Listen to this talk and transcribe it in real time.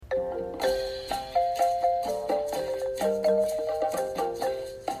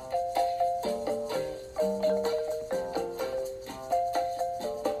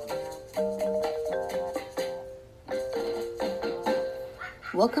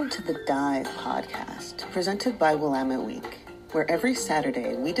Welcome to the Dive podcast, presented by Willamette Week, where every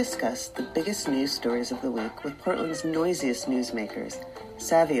Saturday we discuss the biggest news stories of the week with Portland's noisiest newsmakers,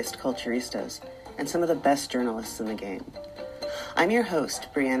 savviest culturistas, and some of the best journalists in the game. I'm your host,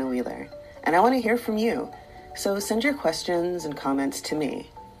 Brianna Wheeler, and I want to hear from you, so send your questions and comments to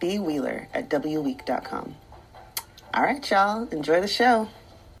me, bwheeler@wweek.com. All right, y'all, enjoy the show.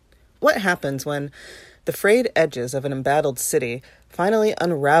 What happens when the frayed edges of an embattled city finally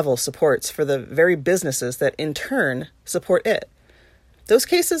unravel supports for the very businesses that in turn support it? Those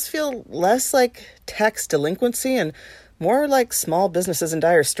cases feel less like tax delinquency and more like small businesses in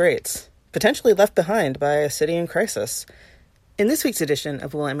dire straits, potentially left behind by a city in crisis. In this week's edition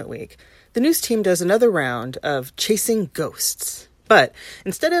of Willamette Week, the news team does another round of chasing ghosts. But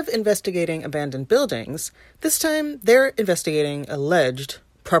instead of investigating abandoned buildings, this time they're investigating alleged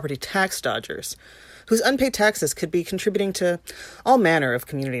property tax dodgers, whose unpaid taxes could be contributing to all manner of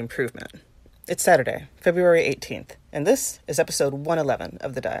community improvement. It's Saturday, February 18th, and this is episode 111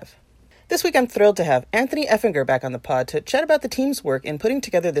 of The Dive. This week I'm thrilled to have Anthony Effinger back on the pod to chat about the team's work in putting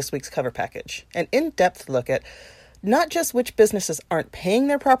together this week's cover package, an in-depth look at not just which businesses aren't paying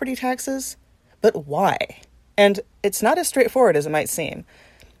their property taxes, but why. And it's not as straightforward as it might seem.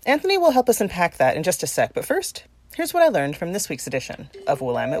 Anthony will help us unpack that in just a sec, but first, here's what I learned from this week's edition of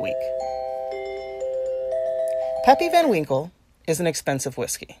Willamette Week. Pappy Van Winkle is an expensive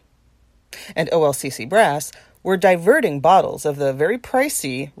whiskey. And OLCC Brass were diverting bottles of the very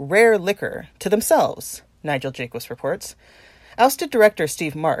pricey, rare liquor to themselves, Nigel Jacques reports. Ousted director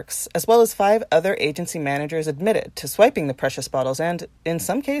Steve Marks, as well as 5 other agency managers, admitted to swiping the precious bottles and, in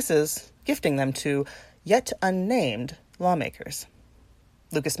some cases, gifting them to yet unnamed lawmakers.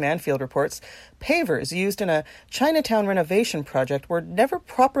 Lucas Manfield reports pavers used in a Chinatown renovation project were never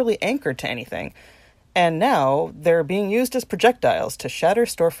properly anchored to anything, and now they're being used as projectiles to shatter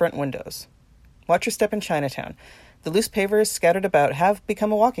storefront windows. Watch your step in Chinatown. The loose pavers scattered about have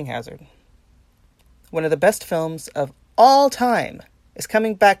become a walking hazard. One of the best films of all time is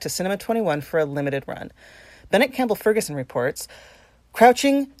coming back to Cinema 21 for a limited run. Bennett Campbell Ferguson reports,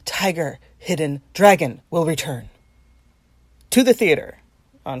 Crouching Tiger, Hidden Dragon will return to the theater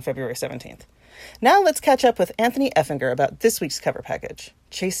on February 17th. Now let's catch up with Anthony Effinger about this week's cover package,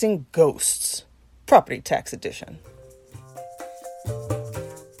 Chasing Ghosts, Property Tax Edition.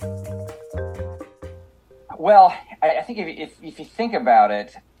 Well, I think if you think about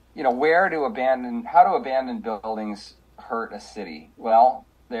it, you know, how do abandoned buildings hurt a city? Well,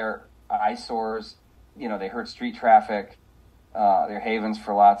 they're eyesores, you know, they hurt street traffic, they're havens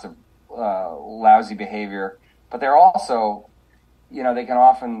for lots of lousy behavior, but they're also, you know, they can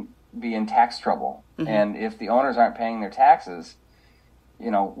often be in tax trouble. Mm-hmm. And if the owners aren't paying their taxes, you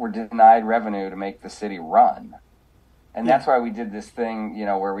know, we're denied revenue to make the city run. And that's why we did this thing, you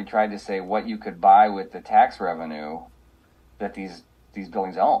know, where we tried to say what you could buy with the tax revenue that these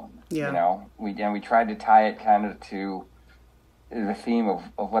buildings own. Yeah. You know, we tried to tie it kind of to the theme of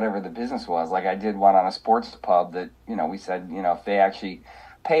whatever the business was. Like I did one on a sports pub that, you know, we said, you know, if they actually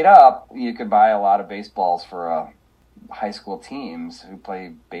paid up, you could buy a lot of baseballs for high school teams who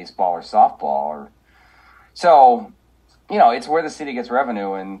play baseball or softball. So, you know, it's where the city gets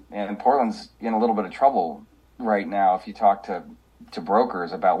revenue, and Portland's in a little bit of trouble right now if you talk to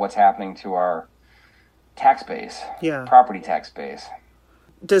brokers about what's happening to our tax base, property tax base.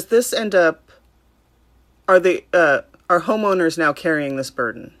 Does this end up, are homeowners now carrying this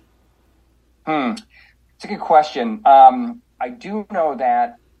burden? It's a good question. I do know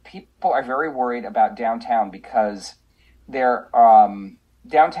that people are very worried about downtown because their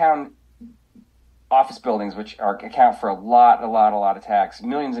downtown office buildings, which account for a lot of tax,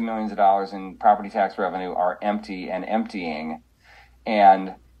 millions and millions of dollars in property tax revenue, are empty and emptying.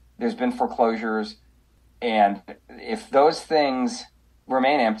 And there's been foreclosures. And if those things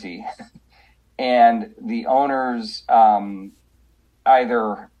remain empty and the owners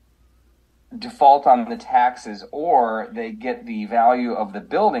either default on the taxes or they get the value of the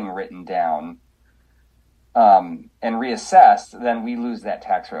building written down and reassessed, then we lose that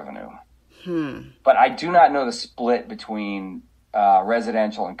tax revenue. But I do not know the split between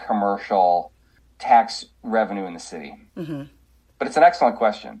residential and commercial tax revenue in the city. Mm-hmm. But it's an excellent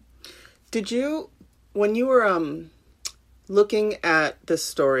question. Did you, when you were looking at this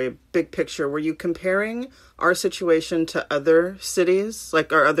story, big picture, were you comparing our situation to other cities?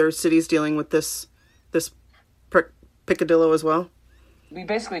 Like, are other cities dealing with this picadillo as well? We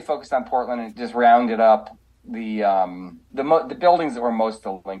basically focused on Portland and just rounded up the buildings that were most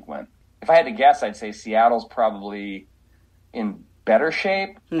delinquent. If I had to guess, I'd say Seattle's probably in better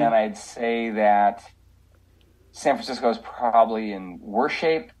shape, and I'd say that San Francisco is probably in worse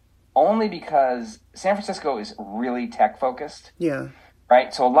shape, only because San Francisco is really tech focused. Yeah.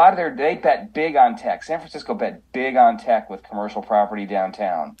 Right. So they bet big on tech. San Francisco bet big on tech with commercial property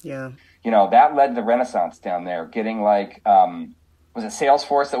downtown. Yeah. That led the Renaissance down there, getting like, was it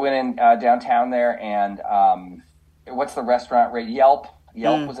Salesforce that went in downtown there? And what's the restaurant rate? Yelp.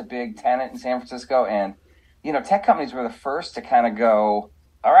 Yelp was a big tenant in San Francisco. And, tech companies were the first to kind of go,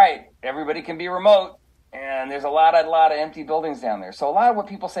 all right, everybody can be remote. And there's a lot of empty buildings down there. So a lot of what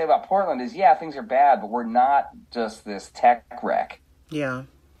people say about Portland is, yeah, things are bad, but we're not just this tech wreck. Yeah.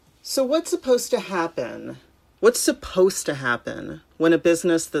 So what's supposed to happen? What's supposed to happen when a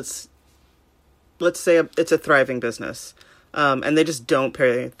business that's, let's say it's a thriving business, and they just don't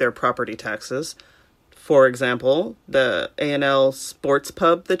pay their property taxes? For example, the A&L Sports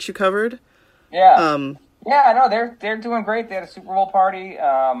Pub that you covered. Yeah. Yeah, I know. They're doing great. They had a Super Bowl party.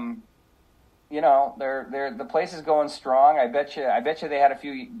 The place is going strong. I bet you they had a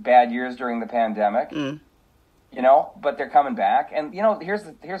few bad years during the pandemic. But they're coming back. And here's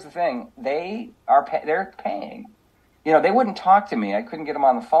the thing: they're paying. They wouldn't talk to me. I couldn't get them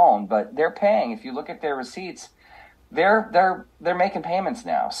on the phone, but they're paying. If you look at their receipts, they're making payments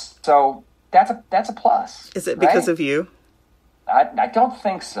now. So that's a plus. Is it because of you? I don't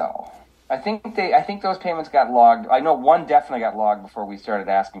think so. I think those payments got logged. I know one definitely got logged before we started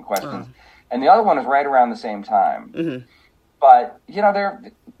asking questions, and the other one is right around the same time. Mm-hmm. But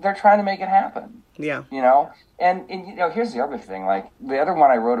they're trying to make it happen. Yeah. And here's the other thing. Like, the other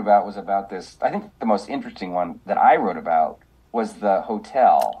one I wrote about was about this. I think the most interesting one that I wrote about was the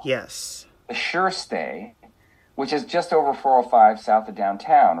hotel. Yes. The Sure Stay, which is just over 405 south of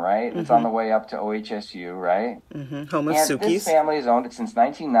downtown, right? Mm-hmm. It's on the way up to OHSU, right? Mm-hmm. Home of and Sukis. This family has owned it since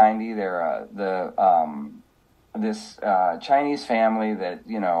 1990. They're this Chinese family that,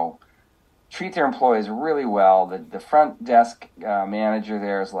 treat their employees really well. The front desk manager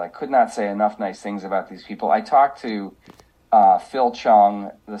there is could not say enough nice things about these people. I talked to Phil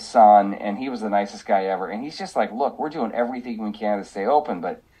Chung, the son, and he was the nicest guy ever. And he's just like, look, we're doing everything we can to stay open,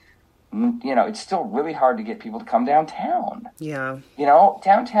 but it's still really hard to get people to come downtown. Yeah.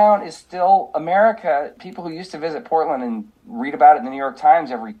 Downtown is still America. People who used to visit Portland and read about it in the New York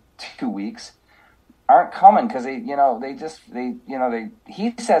Times every 2 weeks aren't coming because he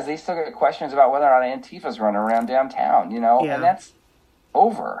says they still get questions about whether or not Antifa's running around downtown, and that's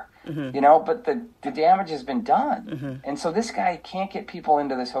over, but the damage has been done. Mm-hmm. And so this guy can't get people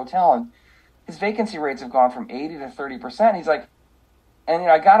into this hotel, and his vacancy rates have gone from 80 to 30%. He's like, and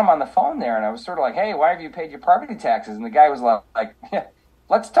I got him on the phone there, and I was sort of like, hey, why have you paid your property taxes? And the guy was like, yeah,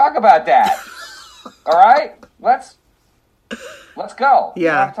 let's talk about that. All right, let's go.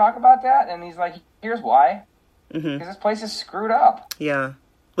 Yeah. You want to talk about that? And he's like, here's why. Mm-hmm. Because this place is screwed up. Yeah.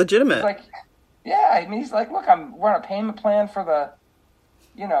 Legitimate. He's like, yeah. I mean, he's like, look, we're on a payment plan for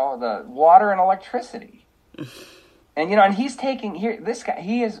the water and electricity. And, and he's taking this guy,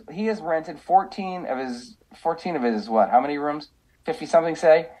 he has rented 14 of his what? How many rooms? 50 something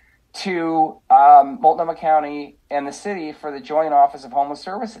say, to Multnomah County and the city for the Joint Office of Homeless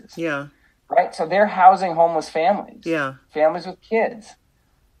Services. Yeah. Right? So they're housing homeless families. Yeah. Families with kids.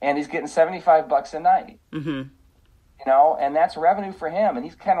 And he's getting $75 a night. Mm-hmm. And that's revenue for him. And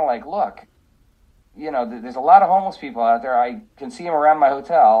he's kind of like, look, there's a lot of homeless people out there. I can see them around my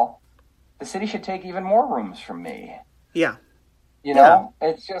hotel. The city should take even more rooms from me. Yeah.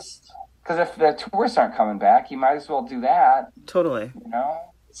 It's just because if the tourists aren't coming back, you might as well do that. Totally.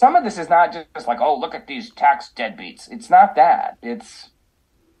 Some of this is not just like, oh, look at these tax deadbeats. It's not that. It's,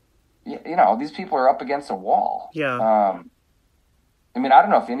 these people are up against a wall. Yeah. I don't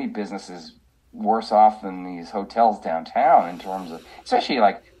know if any business is worse off than these hotels downtown in terms of, especially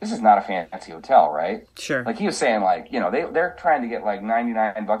this is not a fancy hotel, right? Sure. He was saying they're trying to get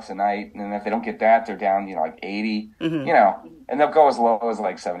 $99 a night, and if they don't get that, they're down 80. Mm-hmm. And they'll go as low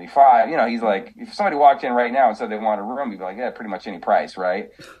as 75. He's like, if somebody walked in right now and said they want a room, he'd be like, yeah, pretty much any price, right?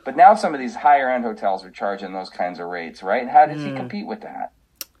 But now some of these higher end hotels are charging those kinds of rates, right? How does he compete with that?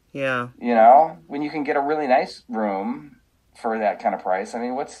 Yeah. When you can get a really nice room for that kind of price,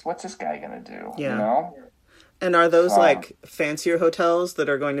 what's this guy gonna do? Yeah. And are those fancier hotels that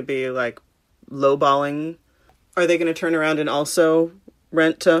are going to be lowballing? Are they going to turn around and also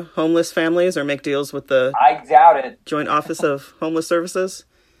rent to homeless families or make deals with the? I doubt it. Joint Office of Homeless Services.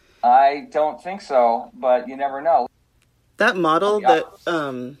 I don't think so, but you never know. That model that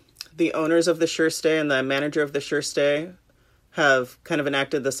the owners of the Sure Stay and the manager of the Sure Stay have kind of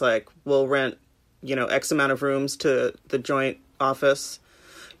enacted this we'll rent X amount of rooms to the joint office.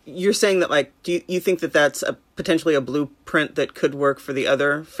 You're saying that, do you think that that's potentially a blueprint that could work for the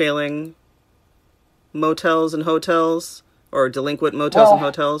other failing motels and hotels, or delinquent motels and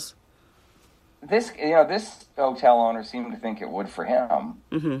hotels? This hotel owner seemed to think it would for him.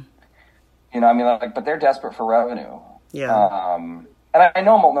 Mm-hmm. But they're desperate for revenue. Yeah. And I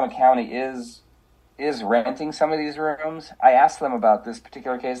know Multnomah County is renting some of these rooms. I asked them about this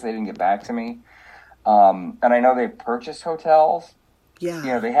particular case. They didn't get back to me. And I know they've purchased hotels.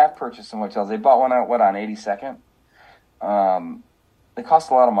 Yeah. They have purchased some hotels. They bought one out, on 82nd? They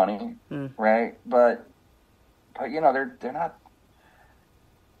cost a lot of money, right? But they're not.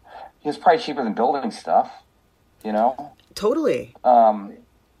 It's probably cheaper than building stuff, Totally. And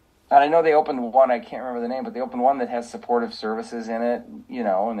I know they opened one. I can't remember the name, but they opened one that has supportive services in it,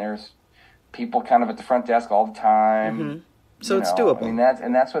 and there's people kind of at the front desk all the time. Mm-hmm. So it's doable.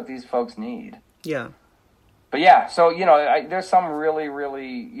 That's what these folks need. Yeah. But yeah, so there's some really,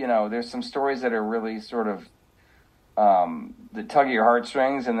 really, there's some stories that are really sort of that tug at your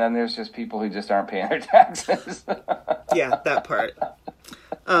heartstrings, and then there's just people who just aren't paying their taxes. Yeah, that part.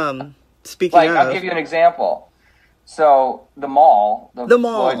 Speaking of, I'll give you an example. So the mall, the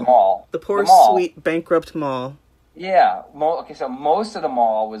Lloyd Mall, the poor, sweet, bankrupt mall. Yeah. Okay. So most of the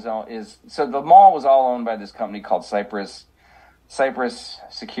mall the mall was all owned by this company called Cypress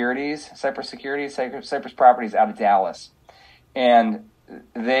Securities, Cypress Properties out of Dallas, and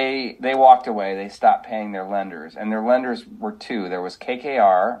they walked away. They stopped paying their lenders, and their lenders were two. There was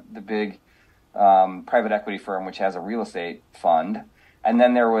KKR, the big private equity firm, which has a real estate fund. And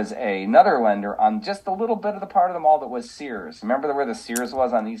then there was another lender on just a little bit of the part of the mall that was Sears. Remember where the Sears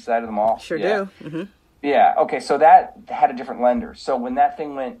was on the east side of the mall? Sure do. Mm-hmm. Yeah. Okay. So that had a different lender. So when that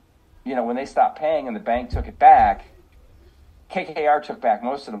thing went, when they stopped paying and the bank took it back, KKR took back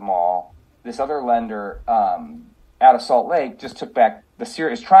most of the mall. This other lender out of Salt Lake just took back the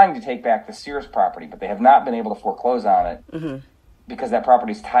Sears. Is trying to take back the Sears property, but they have not been able to foreclose on it. Mm-hmm. Because that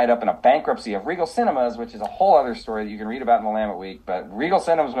property is tied up in a bankruptcy of Regal Cinemas, which is a whole other story that you can read about in the Willamette Week. But Regal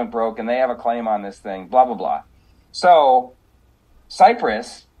Cinemas went broke, and they have a claim on this thing, blah, blah, blah. So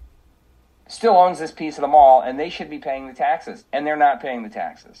Cypress still owns this piece of the mall, and they should be paying the taxes, and they're not paying the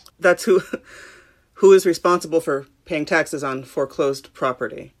taxes. That's who is responsible for paying taxes on foreclosed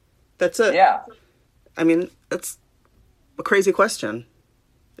property. That's it. Yeah. That's a crazy question.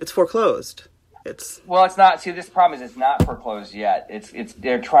 It's foreclosed. It's not. See, this problem is it's not foreclosed yet. It's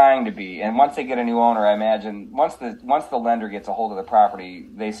they're trying to be, and once they get a new owner, I imagine once the lender gets a hold of the property,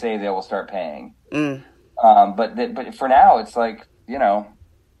 they say they will start paying. But for now, it's like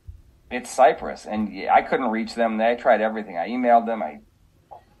it's Cypress, and I couldn't reach them. I tried everything. I emailed them, I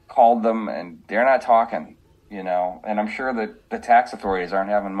called them, and they're not talking. And I'm sure that the tax authorities aren't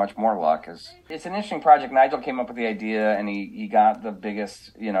having much more luck. It's an interesting project. Nigel came up with the idea, and he got the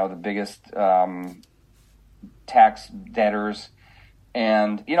biggest tax debtors,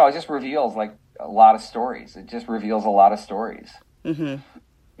 and it just reveals a lot of stories. It just reveals a lot of stories,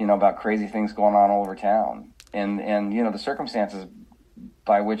 about crazy things going on all over town, and the circumstances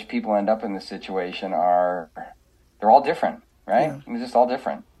by which people end up in this situation they're all different, right? Yeah. They're just all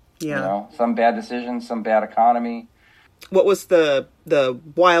different. Yeah. Some bad decisions, some bad economy. What was the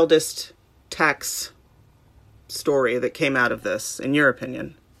wildest tax story that came out of this, in your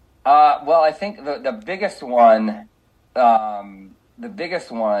opinion? I think the biggest one,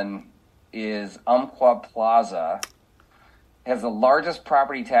 is Umpqua Plaza. It has the largest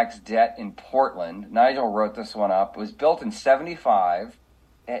property tax debt in Portland. Nigel wrote this one up. It was built in 1975.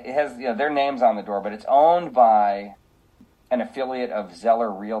 It has their names on the door, but it's owned by an affiliate of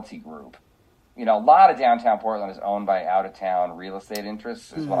Zeller Realty Group. A lot of downtown Portland is owned by out-of-town real estate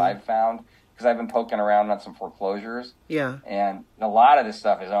interests, is what I've found, because I've been poking around on some foreclosures. Yeah. And a lot of this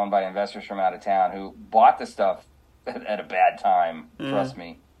stuff is owned by investors from out of town who bought the stuff at a bad time, trust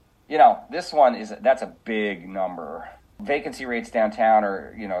me. This one that's a big number. Vacancy rates downtown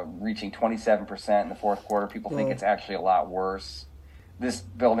are, reaching 27% in the fourth quarter. People think it's actually a lot worse. This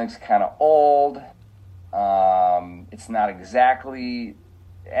building's kind of old. It's not exactly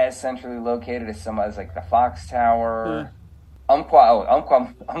as centrally located as some others, like the Fox Tower.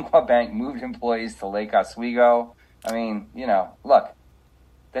 Umpqua Bank moved employees to Lake Oswego. Look,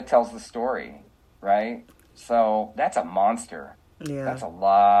 that tells the story, right? So that's a monster. Yeah. That's a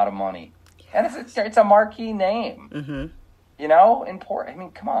lot of money. Yes. And it's a marquee name. Mm-hmm. In Port.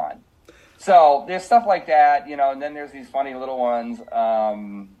 Come on. So there's stuff like that, and then there's these funny little ones.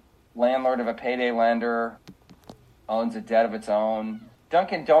 Landlord of a payday lender owns a debt of its own.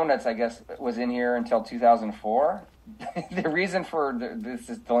 Dunkin' Donuts, I guess, was in here until 2004. The reason for this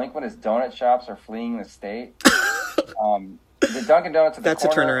is delinquent is donut shops are fleeing the state. The Dunkin' Donuts at the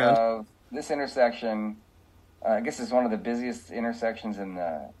corner of this intersection, I guess is one of the busiest intersections in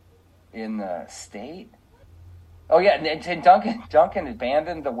in the state. Oh yeah, and Duncan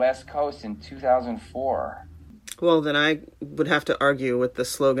abandoned the West Coast in 2004. Well, then I would have to argue with the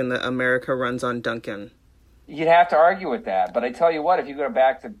slogan that America runs on Duncan. You'd have to argue with that, but I tell you what, if you go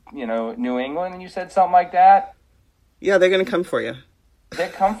back to New England and you said something like that, yeah, they're going to come for you. They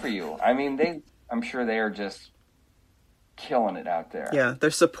come for you. I mean, I'm sure they are just killing it out there. Yeah,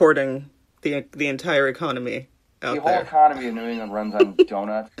 they're supporting the entire economy out there. The whole economy of New England runs on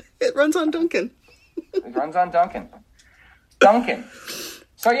donuts. It runs on Duncan. It runs on Duncan. Duncan.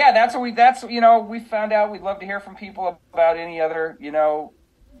 So yeah, we found out. We'd love to hear from people about any other,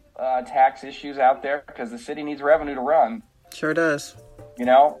 tax issues out there, because the city needs revenue to run. Sure does.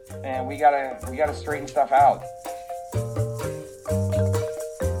 And we gotta straighten stuff out.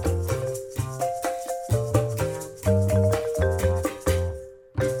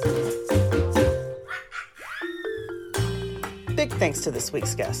 Big thanks to this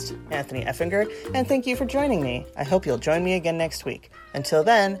week's guest, Anthony Effinger, and thank you for joining me. I hope you'll join me again next week. Until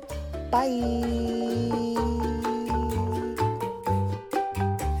then, bye!